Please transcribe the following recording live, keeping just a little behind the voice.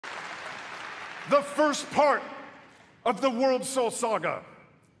the first part of the World Soul Saga,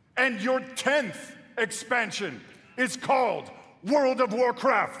 and your 10th expansion is called World of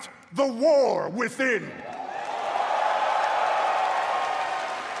Warcraft: The War Within.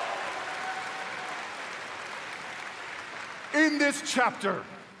 In this chapter,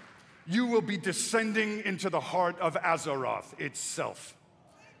 you will be descending into the heart of Azeroth itself,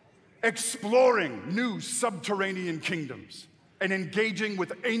 exploring new subterranean kingdoms and engaging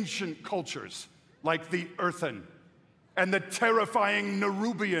with ancient cultures like the Earthen and the terrifying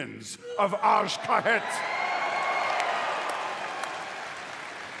Nerubians of Azj-Kahet.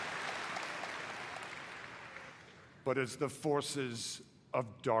 But as the forces of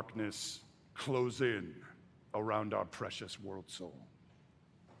darkness close in around our precious world soul,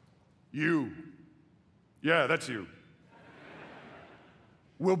 you, yeah, that's you,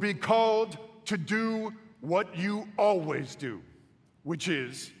 will be called to do what you always do, which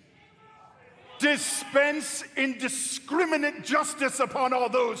is dispense indiscriminate justice upon all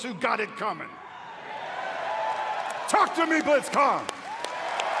those who got it coming. Talk to me, BlizzCon.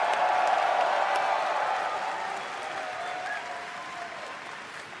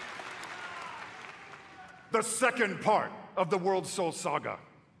 The second part of the World Soul Saga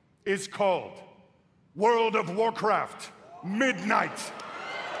is called World of Warcraft: Midnight.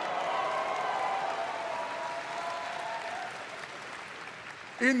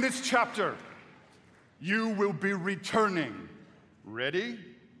 In this chapter, you will be returning, ready,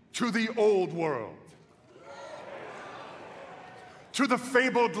 to the old world, to the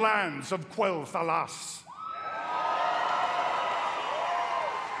fabled lands of Quel'Thalas.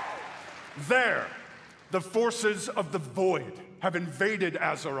 There, the forces of the Void have invaded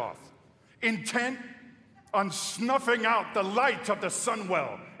Azeroth, intent on snuffing out the light of the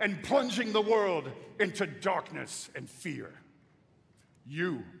Sunwell and plunging the world into darkness and fear.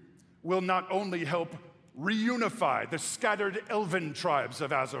 You will not only help reunify the scattered elven tribes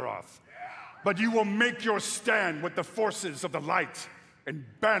of Azeroth, but you will make your stand with the forces of the light and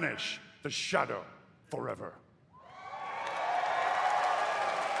banish the shadow forever.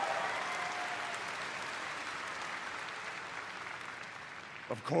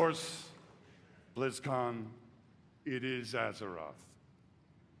 Of course, BlizzCon, it is Azeroth.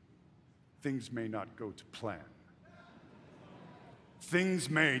 Things may not go to plan. Things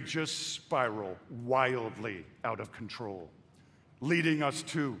may just spiral wildly out of control, leading us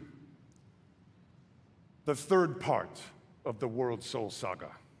to the third part of the World Soul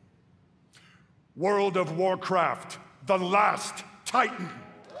Saga. World of Warcraft: The Last Titan.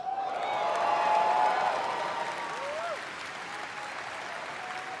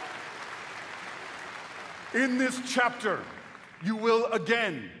 In this chapter, you will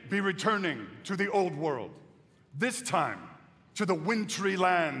again be returning to the old world, this time to the wintry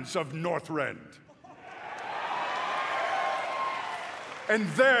lands of Northrend. And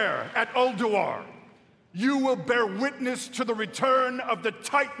there, at Ulduar, you will bear witness to the return of the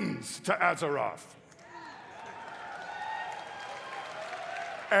Titans to Azeroth.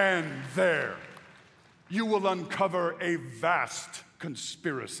 And there, you will uncover a vast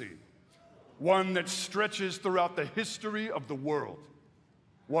conspiracy, one that stretches throughout the history of the world,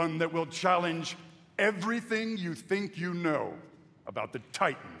 one that will challenge everything you think you know about the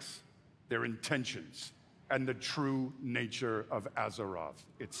Titans, their intentions, and the true nature of Azeroth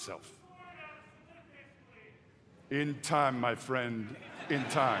itself. In time, my friend, in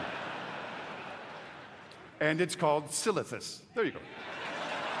time. And it's called Silithus. There you go.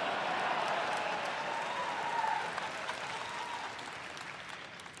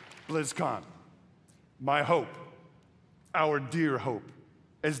 BlizzCon, my hope, our dear hope,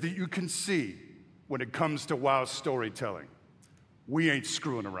 is that you can see when it comes to WoW storytelling, we ain't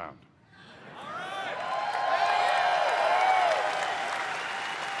screwing around.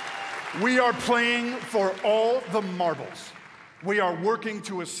 We are playing for all the marbles. We are working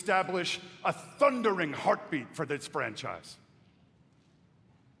to establish a thundering heartbeat for this franchise.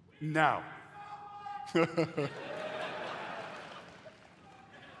 Now.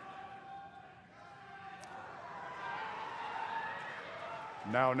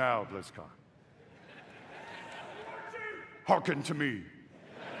 Now, BlizzCon. Hearken to me.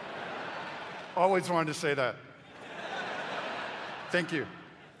 Always wanted to say that. Thank you.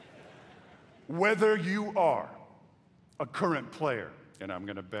 Whether you are a current player, and I'm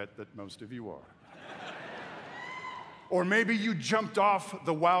going to bet that most of you are, or maybe you jumped off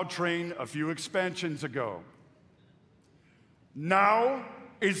the WoW train a few expansions ago, now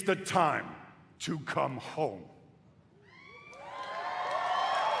is the time to come home.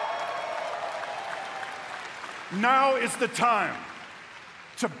 Now is the time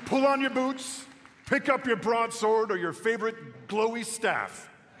to pull on your boots Pick up your broadsword or your favorite glowy staff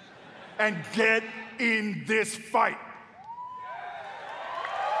and get in this fight.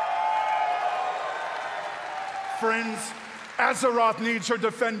 Friends, Azeroth needs her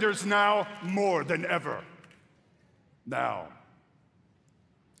defenders now more than ever. Now,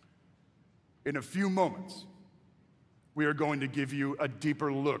 in a few moments, we are going to give you a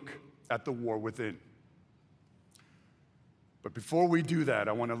deeper look at the war within. But before we do that,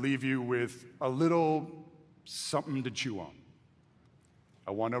 I want to leave you with a little something to chew on.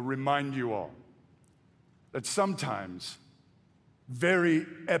 I want to remind you all that sometimes very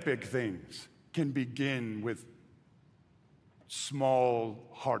epic things can begin with small,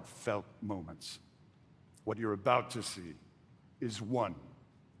 heartfelt moments. What you're about to see is one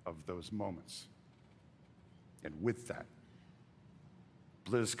of those moments. And with that,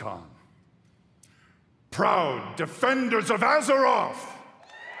 BlizzCon, proud defenders of Azeroth,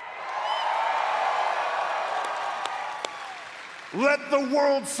 let the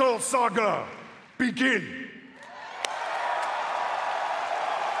World Soul Saga begin.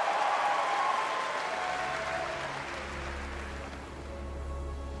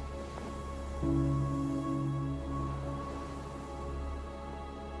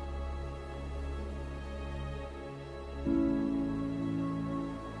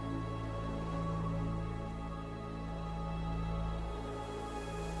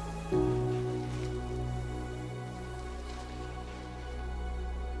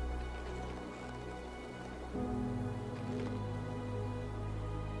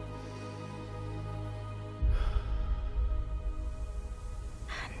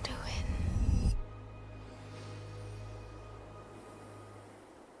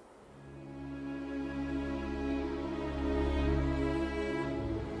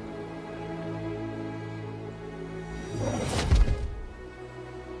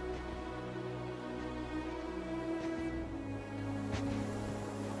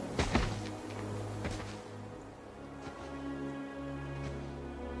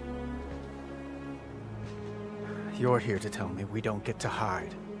 You're here to tell me we don't get to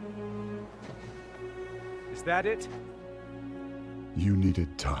hide. Is that it? You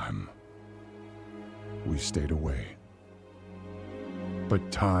needed time. We stayed away.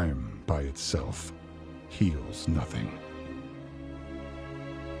 But time by itself heals nothing.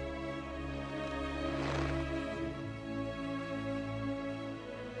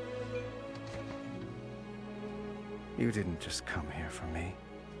 You didn't just come here for me.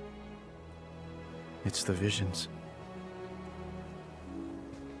 It's the visions.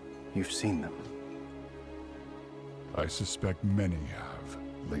 You've seen them. I suspect many have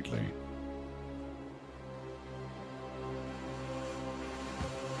lately.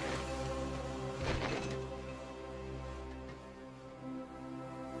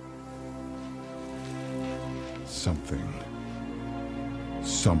 Something,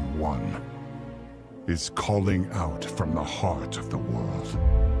 someone, is calling out from the heart of the world.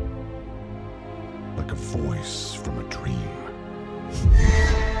 Like a voice from a dream.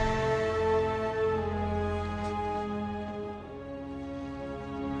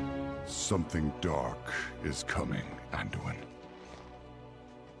 Something dark is coming, Anduin.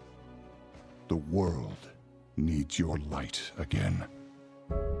 The world needs your light again.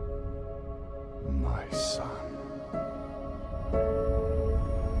 My son.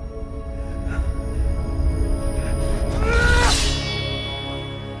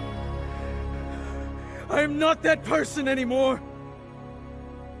 I'm not that person anymore!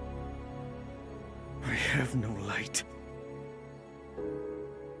 I have no light.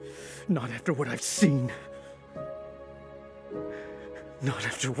 Not after what I've seen. Not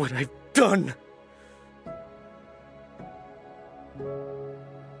after what I've done.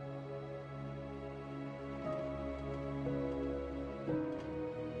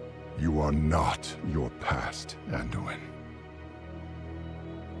 You are not your past, Anduin.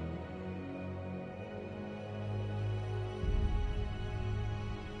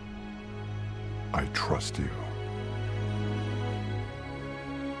 I trust you.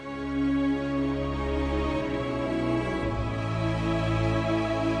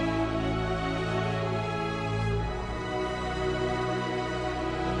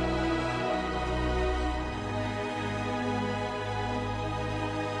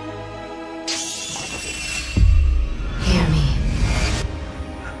 Hear me.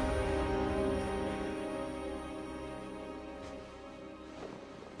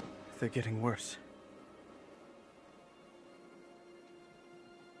 They're getting worse.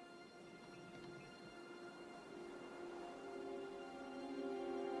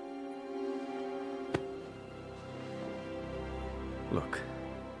 Look,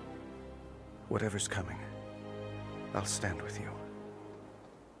 Whatever's coming, I'll stand with you.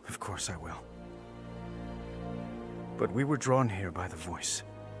 Of course I will. But we were drawn here by the voice.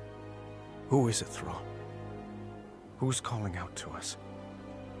 Who is it, Thrall? Who's calling out to us?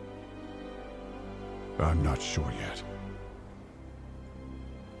 I'm not sure yet.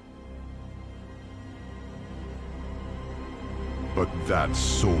 But that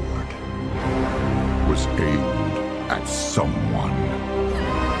sword was aimed at someone.